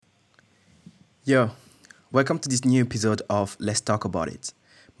Yo, welcome to this new episode of Let's Talk About It.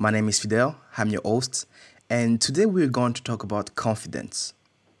 My name is Fidel, I'm your host, and today we're going to talk about confidence.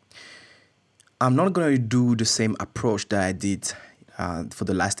 I'm not going to do the same approach that I did for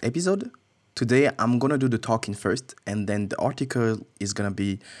the last episode. Today I'm going to do the talking first, and then the article is going to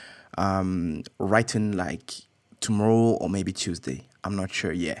be written like tomorrow or maybe Tuesday. I'm not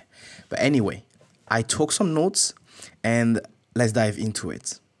sure yet. But anyway, I took some notes and let's dive into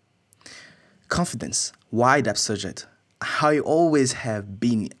it. Confidence. Why that subject? I always have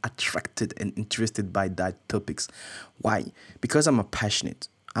been attracted and interested by that topics. Why? Because I'm a passionate.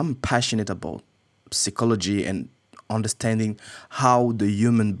 I'm passionate about psychology and understanding how the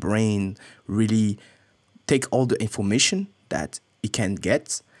human brain really take all the information that it can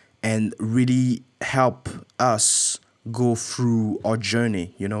get and really help us go through our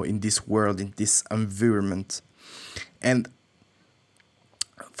journey, in this world, in this environment. And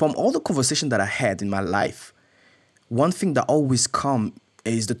from all the conversation that I had in my life, one thing that always come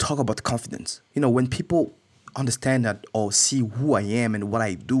is the talk about confidence. When people understand that or see who I am and what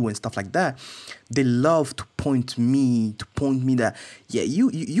I do and stuff like that, they love to point me that yeah,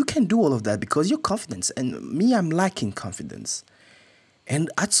 you can do all of that because you're confident. And me, I'm lacking confidence. And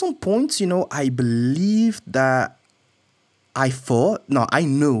at some point, I believe that I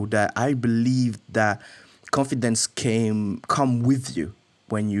know that I believe that confidence came come with you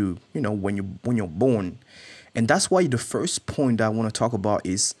when you're born. And that's why the first point that I want to talk about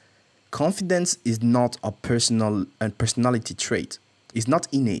is confidence is not a personality trait. It's not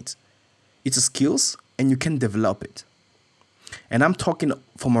innate. It's a skills and you can develop it. And I'm talking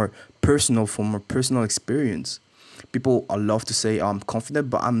from a personal experience. People are love to say I'm confident,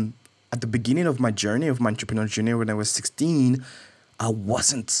 but I'm at the beginning of my journey, of my entrepreneurial journey when I was 16, I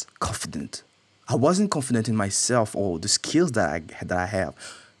wasn't confident. I wasn't confident in myself or the skills that I have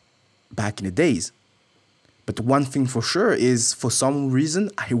back in the days. But one thing for sure is for some reason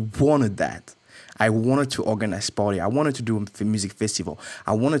I wanted that. I wanted to organize party. I wanted to do a music festival.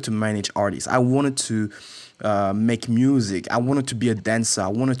 I wanted to manage artists. I wanted to make music. I wanted to be a dancer. I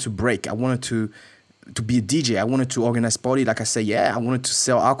wanted to break. I wanted to be a DJ. I wanted to organize party. Like I said, yeah, I wanted to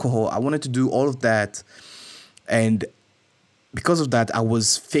sell alcohol. I wanted to do all of that. And because of that, I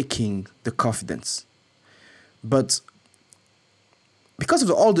was faking the confidence. But because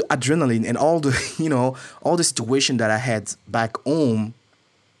of all the adrenaline and all the all the situation that I had back home,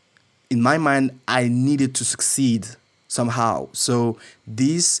 in my mind I needed to succeed somehow. So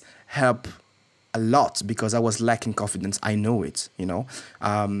this helped a lot because I was lacking confidence. I know it.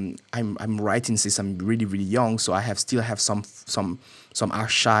 I'm writing since I'm really really young, so I have still have some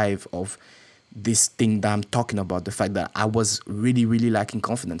archive of this thing that I'm talking about, the fact that I was really, really lacking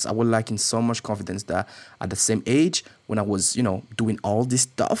confidence. I was lacking so much confidence that at the same age, when I was, doing all this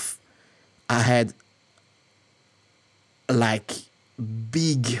stuff, I had like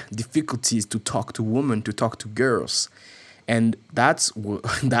big difficulties to talk to women, to talk to girls. And that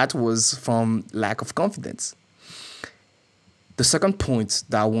was from lack of confidence. The second point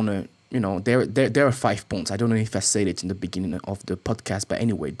that I want to, there are 5 points. I don't know if I said it in the beginning of the podcast, but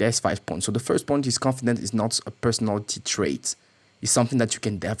anyway, there's 5 points. So the first point is confidence is not a personality trait. It's something that you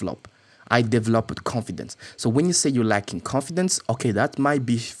can develop. I developed confidence. So when you say you're lacking confidence, okay, that might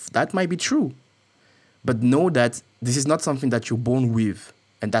be true. But know that this is not something that you're born with,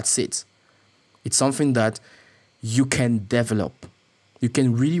 and that's it. It's something that you can develop. You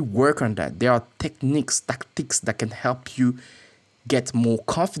can really work on that. There are tactics that can help you get more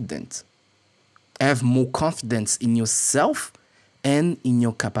confident, have more confidence in yourself and in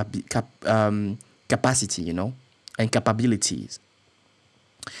your capacity, and capabilities.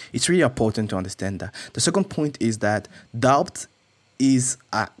 It's really important to understand that. The second point is that doubt is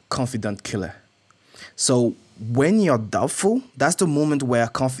a confident killer. So when you're doubtful, that's the moment where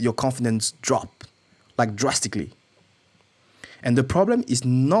your confidence drop, like drastically. And the problem is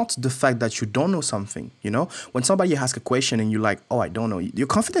not the fact that you don't know something, When somebody asks a question and you're like, oh, I don't know, your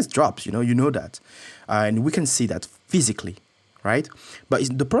confidence drops, you know that. And we can see that physically, right?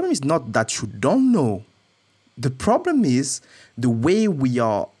 But the problem is not that you don't know. The problem is the way we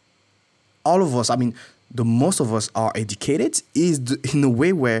are, all of us, I mean, the most of us are educated is in a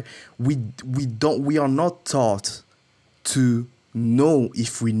way where we are not taught to know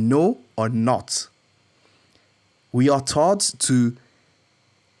if we know or not. We are taught to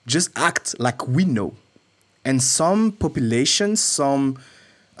just act like we know. And some populations, some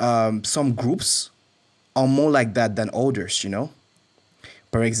groups are more like that than others.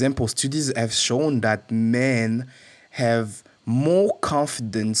 For example, studies have shown that men have more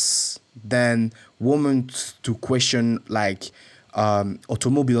confidence than women to question like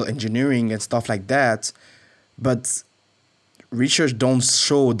automobile engineering and stuff like that, but research don't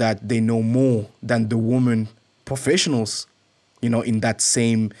show that they know more than the women professionals, in that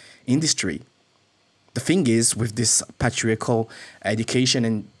same industry. The thing is, with this patriarchal education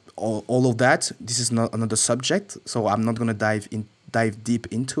and all of that, this is not another subject, so I'm not gonna dive deep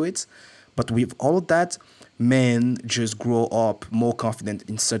into it. But with all of that, men just grow up more confident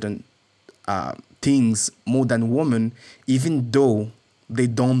in certain things more than women, even though they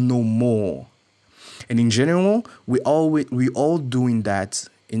don't know more. And in general, we all doing that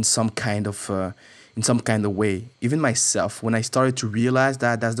in some kind of way. Even myself, when I started to realize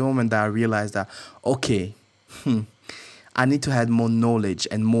that, that's the moment that I realized that, okay, I need to have more knowledge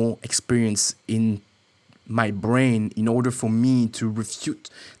and more experience in my brain in order for me to refute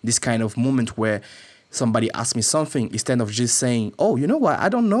this kind of moment where somebody asks me something, instead of just saying, "Oh, you know what? I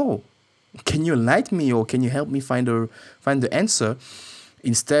don't know. Can you enlighten me, or can you help me find the answer?"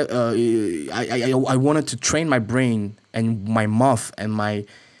 Instead, I wanted to train my brain and my mouth and my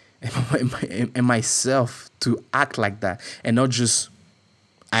and myself to act like that, and not just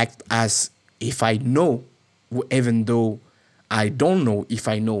act as if I know, even though I don't know if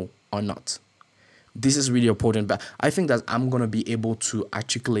I know or not. This is really important, but I think that I'm going to be able to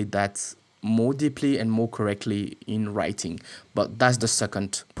articulate that more deeply and more correctly in writing. But that's the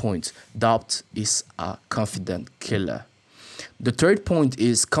second point. Doubt is a confident killer. The third point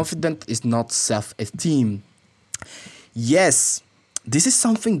is confident is not self-esteem. Yes, this is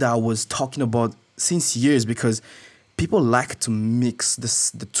something that I was talking about since years, because people like to mix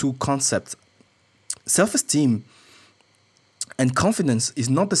the two concepts. Self-esteem and confidence is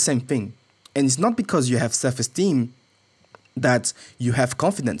not the same thing. And it's not because you have self-esteem that you have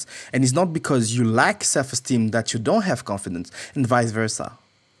confidence. And it's not because you lack self-esteem that you don't have confidence, and vice versa.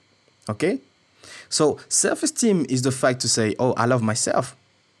 Okay? So self-esteem is the fact to say, "Oh, I love myself,"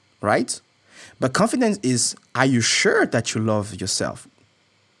 right? But confidence is, are you sure that you love yourself?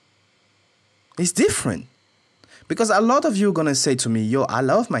 It's different. Because a lot of you are going to say to me, "Yo, I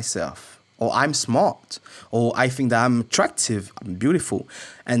love myself," or "I'm smart," or "I think that I'm attractive, I'm beautiful,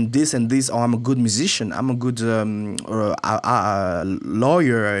 and this," or "I'm a good musician, I'm a good or a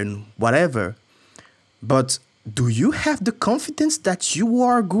lawyer," and whatever. But do you have the confidence that you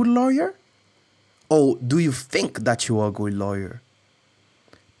are a good lawyer? Or do you think that you are a good lawyer?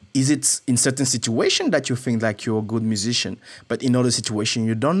 Is it in certain situation that you think like you're a good musician, but in other situation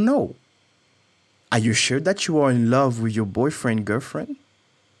you don't know? Are you sure that you are in love with your boyfriend, girlfriend?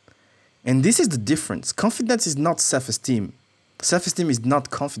 And this is the difference. Confidence is not self-esteem. Self-esteem is not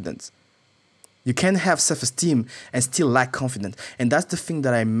confidence. You can have self-esteem and still lack confidence. And that's the thing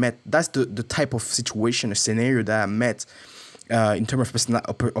that I met. That's the type of situation or scenario that I met in terms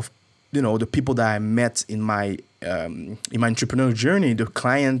of the people that I met in my entrepreneurial journey, the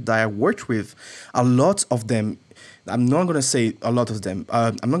client that I worked with. A lot of them, I'm not gonna say a lot of them.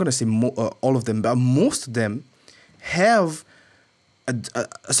 I'm not gonna say all of them, but most of them have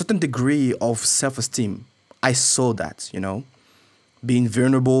a certain degree of self-esteem. I saw that, being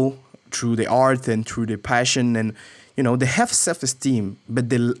vulnerable through the art and through the passion, and they have self-esteem, but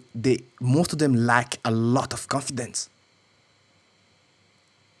they most of them lack a lot of confidence,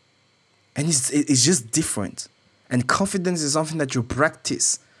 and it's just different. And confidence is something that you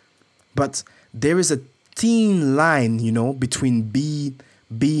practice, but there is a thin line, between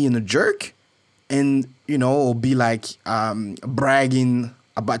being a jerk and or be like bragging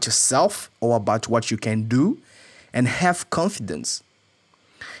about yourself or about what you can do, and have confidence.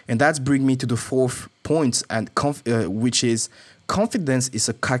 And that's bring me to the fourth point, and which is confidence is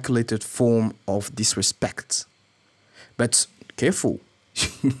a calculated form of disrespect. But careful,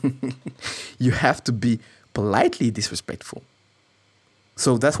 you have to be politely disrespectful.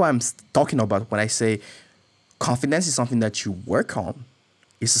 So that's why I'm talking about when I say confidence is something that you work on.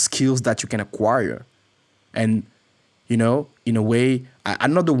 It's skills that you can acquire. And, in a way,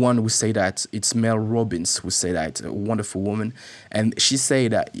 another one who say that, it's Mel Robbins who say that, a wonderful woman. And she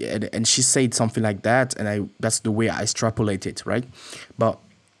said that, yeah, and she said something like that. And that's the way I extrapolate it, right? But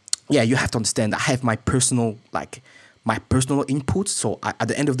yeah, you have to understand, I have my personal input. So at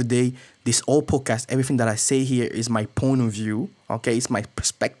the end of the day, this whole podcast, everything that I say here is my point of view. Okay, it's my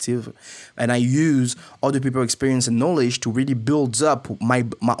perspective, and I use other people's experience and knowledge to really build up my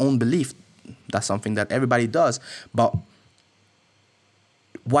own belief. That's something that everybody does. But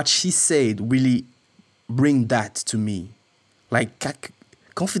what she said really bring that to me. Like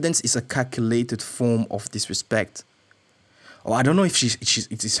confidence is a calculated form of disrespect. Or I don't know if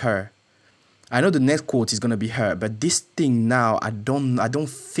it is her. I know the next quote is gonna be her, but this thing now, I don't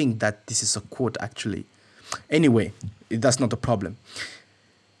think that this is a quote actually. Anyway, that's not the problem.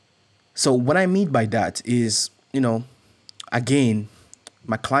 So what I mean by that is, again,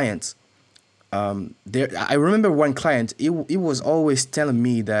 my clients. There, I remember one client. He was always telling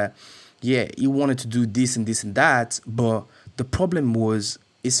me that, yeah, he wanted to do this and this and that, but the problem was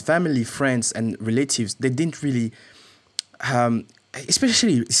his family, friends, and relatives. They didn't really,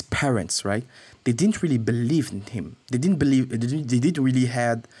 especially his parents, right? They didn't really believe in him. They didn't believe. They didn't really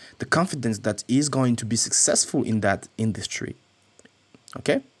had the confidence that he's going to be successful in that industry.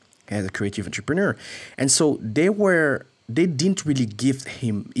 Okay, as a creative entrepreneur, and so they didn't really give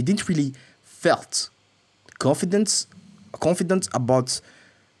him. He didn't really felt confidence confident about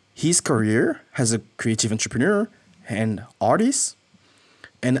his career as a creative entrepreneur and artist,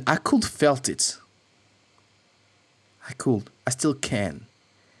 and I could felt it. I still can.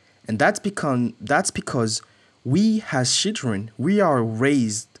 And that's because we as children, we are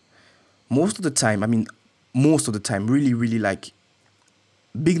raised most of the time. I mean, most of the time, really, really, like,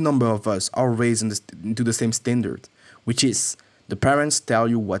 big number of us are raised into the same standard, which is the parents tell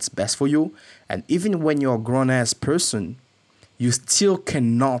you what's best for you, and even when you're a grown ass person, you still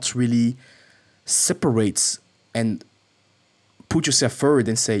cannot really separate and put yourself forward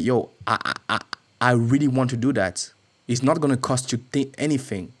and say, "Yo, I really want to do that. It's not gonna cost you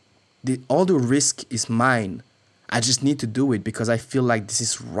anything. All the risk is mine. I just need to do it because I feel like this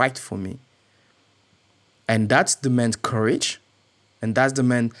is right for me." And that's demands courage, and that's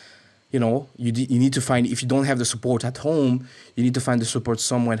demand. You need to find, if you don't have the support at home, you need to find the support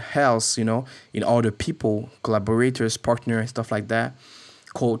somewhere else. In other people, collaborators, partners, stuff like that,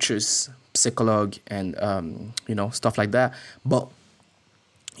 coaches, psychologue, and stuff like that. But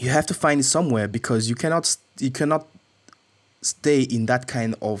you have to find it somewhere because you cannot stay in that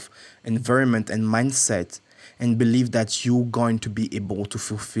kind of environment and mindset and believe that you're going to be able to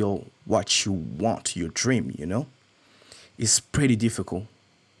fulfill what you want, your dream. It's pretty difficult.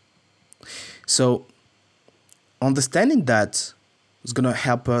 So understanding that is going to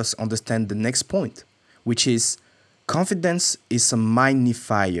help us understand the next point, which is confidence is a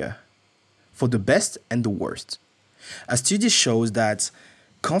magnifier for the best and the worst. A study shows that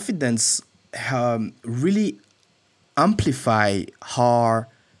confidence really amplify our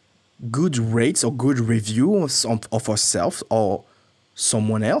good rates or good reviews of ourselves or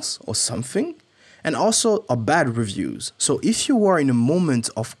someone else or something, and also a bad reviews. So if you are in a moment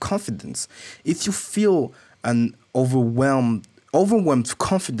of confidence, if you feel an overwhelmed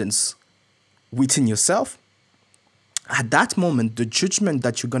confidence within yourself, at that moment, the judgment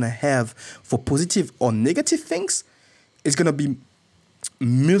that you're gonna have for positive or negative things is gonna be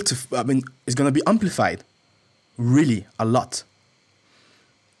it's gonna be amplified really a lot.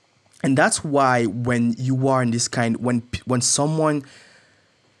 And that's why when you are in this kind, when someone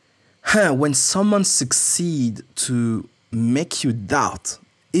when someone succeed to make you doubt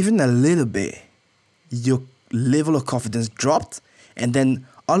even a little bit, your level of confidence dropped, and then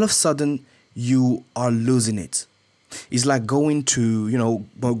all of a sudden you are losing it. It's like going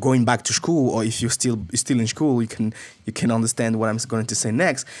back to school, or if you're still in school, you can understand what I'm going to say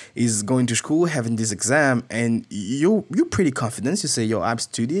next. Is going to school, having this exam, and you're pretty confident. You say, "Yo, I've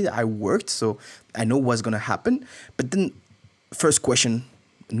studied, I worked, so I know what's gonna happen." But then, first question,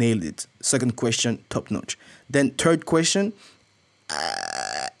 nailed it. Second question, top notch. Then third question,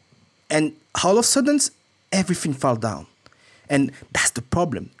 and all of a sudden, everything fell down, and that's the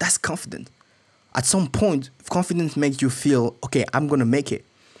problem. That's confidence. At some point, confidence makes you feel, okay, I'm gonna make it.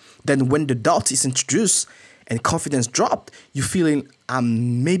 Then when the doubt is introduced and confidence dropped, you feeling,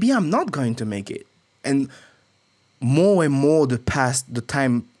 maybe I'm not going to make it. And more the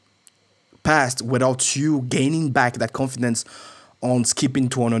time passed without you gaining back that confidence on skipping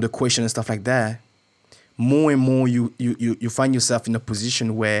to another question and stuff like that. More and more you find yourself in a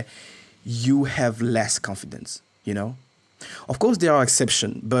position where you have less confidence. Of course, there are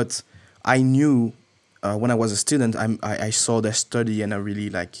exceptions, but I knew when I was a student, I saw the study, and I really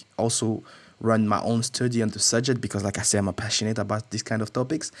like also run my own study on the subject because, like I say, I'm passionate about these kind of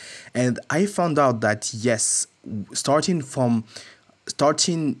topics, and I found out that yes, starting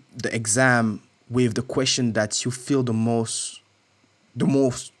the exam with the question that you feel the most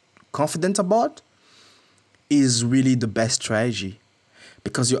confident about is really the best strategy,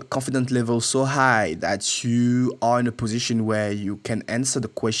 because your confidence level is so high that you are in a position where you can answer the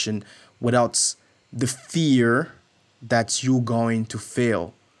question without the fear that you're going to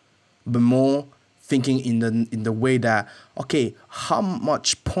fail, but more thinking in the way that, okay, how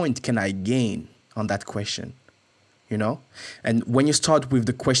much point can I gain on that question? And when you start with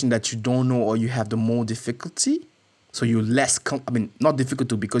the question that you don't know or you have the more difficulty, So you're less, not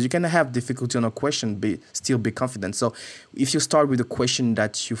difficult because you can have difficulty on a question, but still be confident. So if you start with a question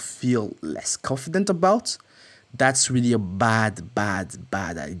that you feel less confident about, that's really a bad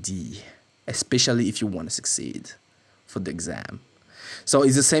idea, especially if you want to succeed for the exam. So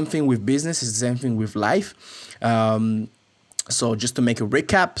it's the same thing with business. It's the same thing with life. So just to make a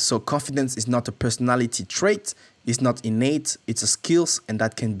recap, so confidence is not a personality trait. It's not innate. It's a skills, and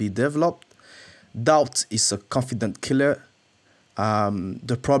that can be developed. Doubt is a confident killer.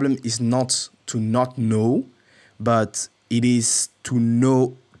 The problem is not to not know, but it is to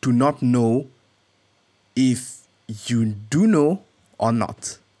not know if you do know or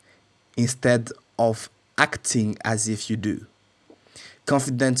not, instead of acting as if you do.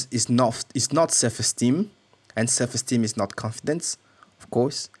 Confidence is not self-esteem, and self-esteem is not confidence, of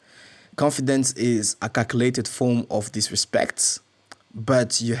course. Confidence is a calculated form of disrespect,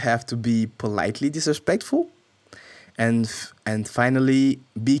 but you have to be politely disrespectful. And finally,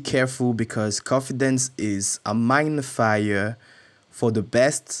 be careful, because confidence is a magnifier for the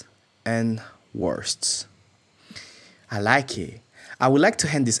best and worst. I like it. I would like to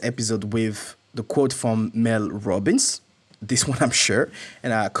end this episode with the quote from Mel Robbins. This one, I'm sure,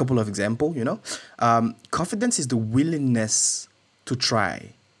 and a couple of examples. Confidence is the willingness to try.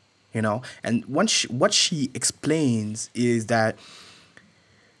 And what she explains is that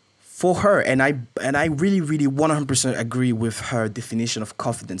for her, and I really, really 100% agree with her definition of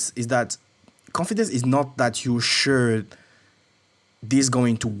confidence, is that confidence is not that you're sure this is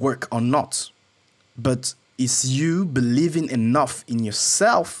going to work or not, but it's you believing enough in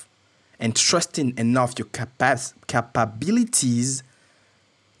yourself and trusting enough your capabilities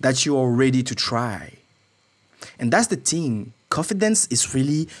that you are ready to try. And that's the thing. Confidence is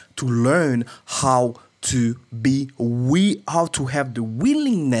really to learn how to how to have the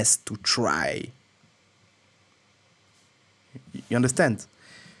willingness to try. You understand?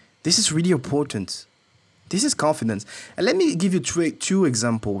 This is really important. This is confidence. And let me give you two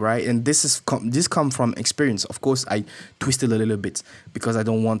examples, right? And this come from experience. Of course, I twisted a little bit because I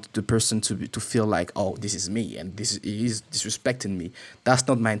don't want the person to feel like, oh, this is me and this is disrespecting me. That's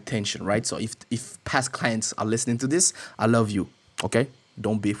not my intention, right? So if past clients are listening to this, I love you. Okay?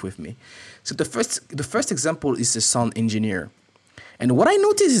 Don't beef with me. So the first example is a sound engineer. And what I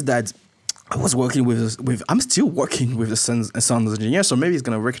noticed is that I was working I'm still working with a sound engineer, so maybe he's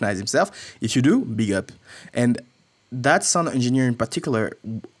going to recognize himself. If you do, big up. And that sound engineer in particular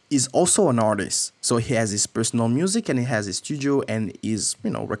is also an artist. So he has his personal music and he has his studio and is,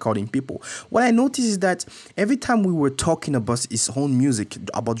 recording people. What I noticed is that every time we were talking about his own music,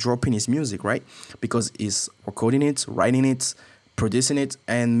 about dropping his music, right? Because he's recording it, writing it, producing it,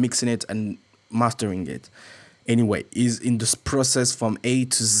 and mixing it and mastering it. Anyway, he's in this process from A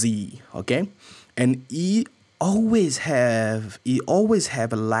to Z, okay? And he always have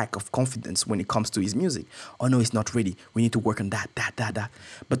a lack of confidence when it comes to his music. Oh no, it's not ready. We need to work on that.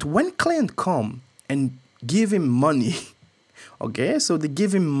 But when client come and give him money, okay? So they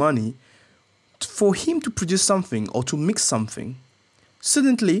give him money for him to produce something or to mix something.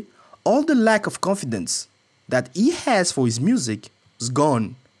 Suddenly, all the lack of confidence that he has for his music is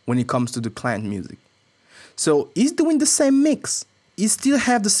gone when it comes to the client music. So he's doing the same mix. He still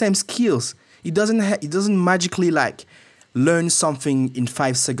have the same skills. He doesn't magically learn something in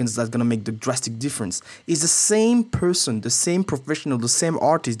 5 seconds that's gonna make the drastic difference. He's the same person, the same professional, the same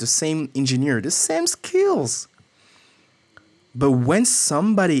artist, the same engineer, the same skills. But when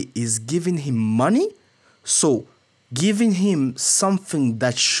somebody is giving him money, so giving him something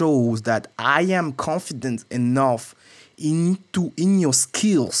that shows that I am confident enough in your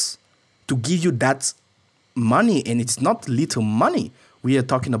skills to give you that money, and it's not little money. We are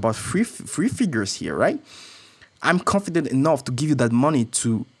talking about three figures here, right? I'm confident enough to give you that money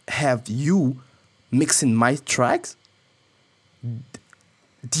to have you mixing my tracks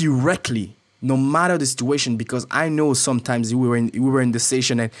directly, no matter the situation, because I know sometimes we were in the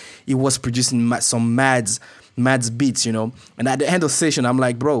session and he was producing some Mads beats, and at the end of the session I'm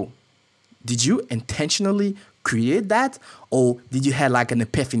like, bro, did you intentionally create that, or did you have an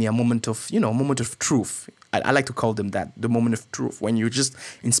epiphany, a moment of truth? I like to call them that, the moment of truth, when you're just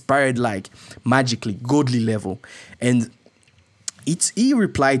inspired magically, godly level. And he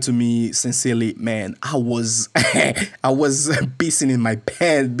replied to me sincerely, man, I was pissing in my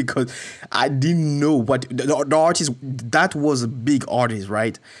pants because I didn't know what the artist, that was a big artist,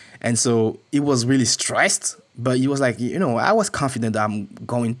 right? And so he was really stressed, but he was like, I was confident that I'm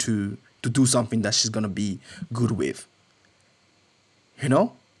going to do something that she's going to be good with,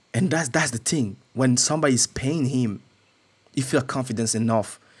 and that's the thing. When somebody is paying him, he feel confidence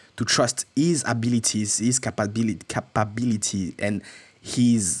enough to trust his abilities, his capability, and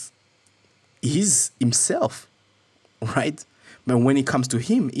his himself, right? But when it comes to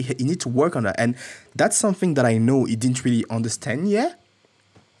him, he needs to work on that, and that's something that I know he didn't really understand yet.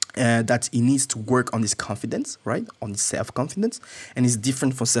 That he needs to work on his confidence, right? On his self confidence, and it's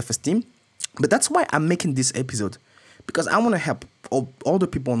different from self esteem. But that's why I'm making this episode, because I want to help all the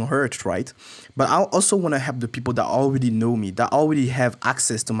people on earth, right? But I also want to help the people that already know me, that already have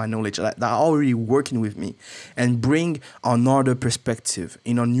access to my knowledge, that are already working with me, and bring another perspective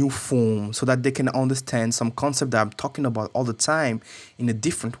in a new form so that they can understand some concept that I'm talking about all the time in a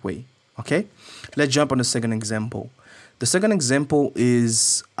different way. Okay? Let's jump on the second example. The second example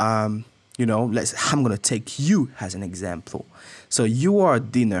is, I'm gonna take you as an example. So you are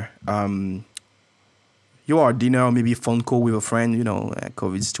at dinner, or maybe a phone call with a friend, a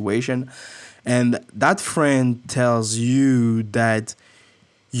COVID situation, and that friend tells you that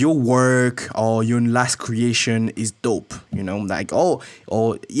your work or your last creation is dope. Like, oh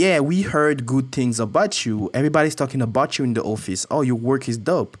yeah, we heard good things about you. Everybody's talking about you in the office. Oh, your work is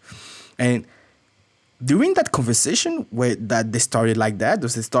dope, and during that conversation where that they started like that, they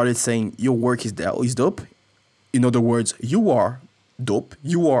started saying your work is dope. In other words, you are dope.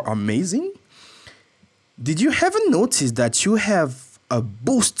 You are amazing. Did you ever notice that you have a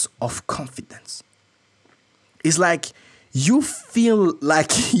boost of confidence? It's like you feel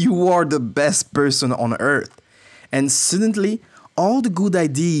like you are the best person on earth, and suddenly all the good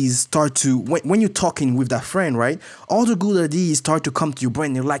ideas start to, when you're talking with that friend, right? All the good ideas start to come to your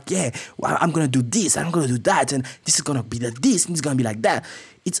brain. You're like, yeah, well, I'm gonna do this, I'm gonna do that, and this is gonna be like this, and it's gonna be like that.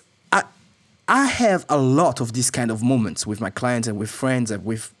 I have a lot of these kind of moments with my clients and with friends and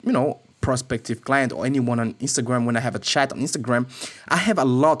with prospective client or anyone on Instagram. When I have a chat on Instagram, I have a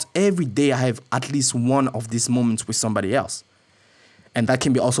lot every day. I have at least one of these moments with somebody else. And that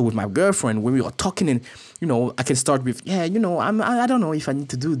can be also with my girlfriend when we are talking, and I can start with, I don't know if I need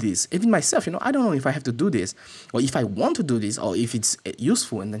to do this. Even myself, I don't know if I have to do this, or if I want to do this, or if it's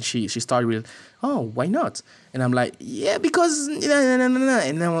useful. And then she started with, oh, why not? And I'm like, yeah, because no.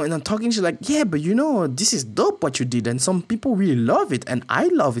 And then when I'm talking, she's like, yeah, but this is dope what you did, and some people really love it, and I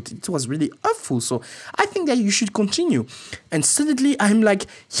love it. It was really helpful, so I think that you should continue. And suddenly I'm like,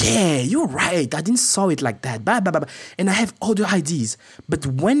 yeah, you're right. I didn't saw it like that. Blah, blah, blah, blah. And I have other ideas. But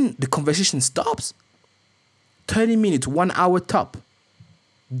when the conversation stops, 30 minutes, 1 hour top,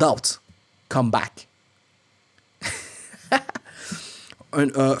 doubt come back.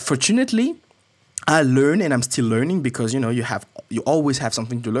 And fortunately, I learn, and I'm still learning, because you always have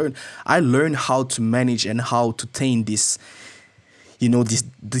something to learn. I learned how to manage and how to tame this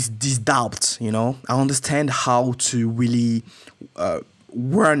doubt. I understand how to really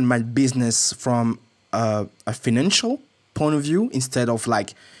run my business from a financial point of view, instead of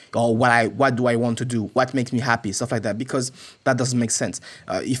like, oh, what do I want to do, what makes me happy, stuff like that, because that doesn't make sense.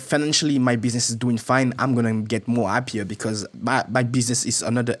 If financially my business is doing fine, I'm gonna get more happier, because my business is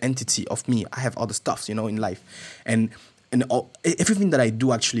another entity of me. I have other stuff in life, and everything that I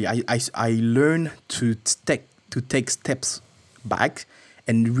do, actually, I learn to take steps back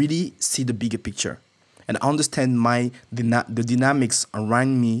and really see the bigger picture, and understand the dynamics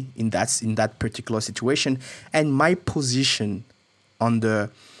around me in that particular situation, and my position on the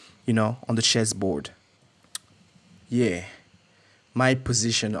chessboard. Yeah, my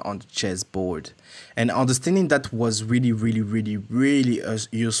position on the chessboard, and understanding that was really, really, really, really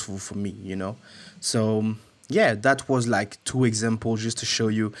useful for me. So yeah, that was like two examples just to show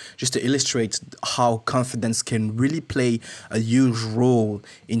you, just to illustrate how confidence can really play a huge role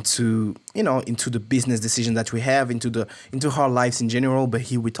into the business decision that we have, into our lives in general. But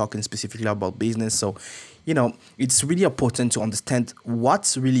here we're talking specifically about business. So it's really important to understand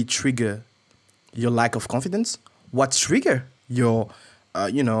what's really trigger your lack of confidence, what trigger your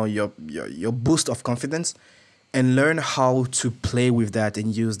your boost of confidence, and learn how to play with that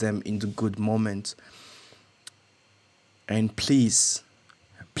and use them in the good moment. And please,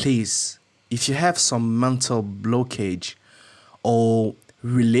 if you have some mental blockage or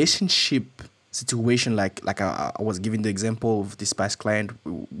relationship situation, like I was giving the example of this past client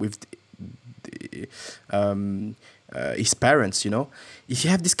with his parents, if you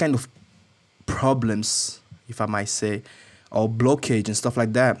have this kind of problems, if I might say, or blockage and stuff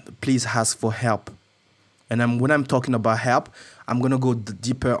like that, please ask for help. And when I'm talking about help, I'm going to go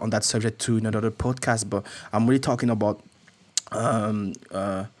deeper on that subject too in another podcast, but I'm really talking about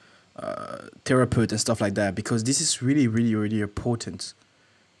therapeutic and stuff like that, because this is really, really, really important.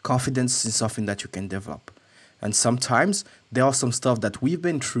 Confidence is something that you can develop. And sometimes there are some stuff that we've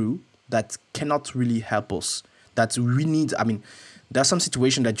been through that cannot really help us, that we need, There are some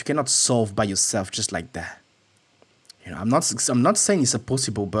situations that you cannot solve by yourself just like that. I'm not saying it's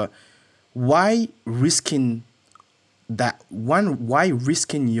impossible, but why risking that one? Why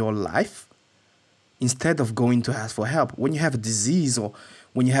risking your life instead of going to ask for help when you have a disease, or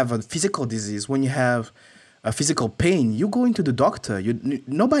when you have a physical disease, when you have a physical pain? You go into the doctor.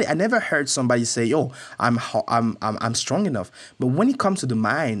 Nobody. I never heard somebody say, "Oh, I'm strong enough." But when it comes to the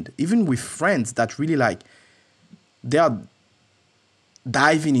mind, even with friends that really like, they are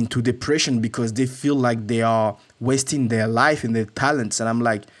diving into depression because they feel like they are wasting their life and their talents, and I'm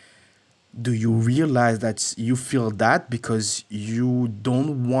like, do you realize that you feel that because you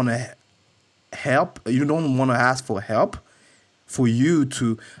don't want to help, you don't want to ask for help for you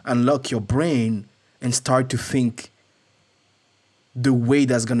to unlock your brain and start to think the way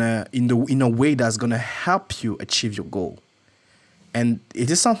that's gonna in a way that's gonna help you achieve your goal. And it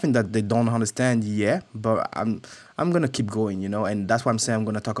is something that they don't understand, yeah, but I'm gonna keep going, and that's why I'm saying I'm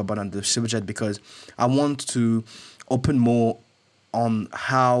gonna talk about on the subject, because I want to open more on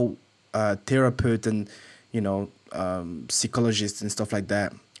how therapist and psychologists and stuff like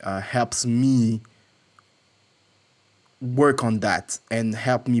that helps me work on that and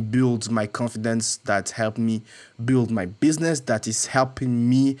help me build my confidence, that help me build my business, that is helping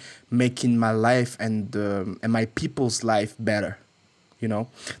me making my life and my people's life better.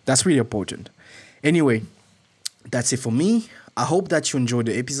 That's really important. Anyway, that's it for me. I hope that you enjoyed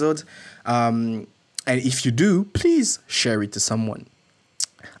the episode, and if you do, please share it to someone.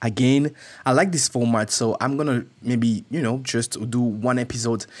 Again, I like this format, so I'm gonna maybe just do one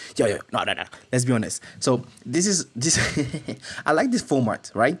episode. Yeah, no. Let's be honest. So this. I like this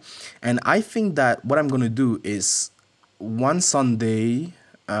format, right? And I think that what I'm gonna do is one Sunday,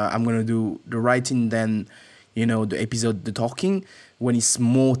 I'm gonna do the writing, then the episode, the talking, when it's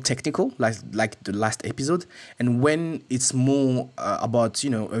more technical, like the last episode, and when it's more about a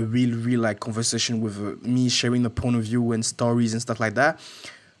real like conversation with me sharing the point of view and stories and stuff like that.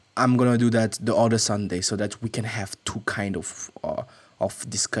 I'm gonna do that the other Sunday so that we can have two kind of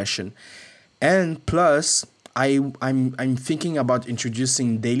discussion. And plus, I'm thinking about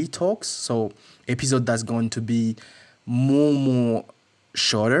introducing daily talks, so episode that's going to be more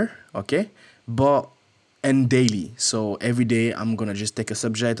shorter, okay, but and daily. So every day I'm gonna just take a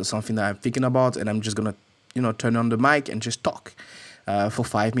subject or something that I'm thinking about, and I'm just gonna turn on the mic and just talk. For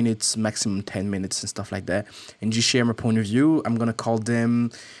 5 minutes, maximum 10 minutes, and stuff like that, and just share my point of view. I'm gonna call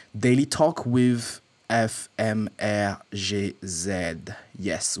them Daily Talk with FMRGZ.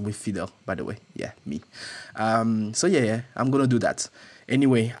 Yes, with Fidel, by the way. Yeah, me. So yeah, I'm gonna do that.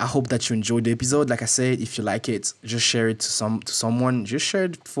 Anyway, I hope that you enjoyed the episode. Like I said, if you like it, just share it to someone. Just share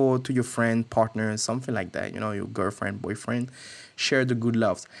it to your friend, partner, something like that. Your girlfriend, boyfriend. Share the good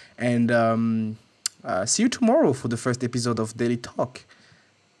loves. And see you tomorrow for the first episode of Daily Talk.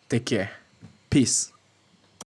 Take care. Peace.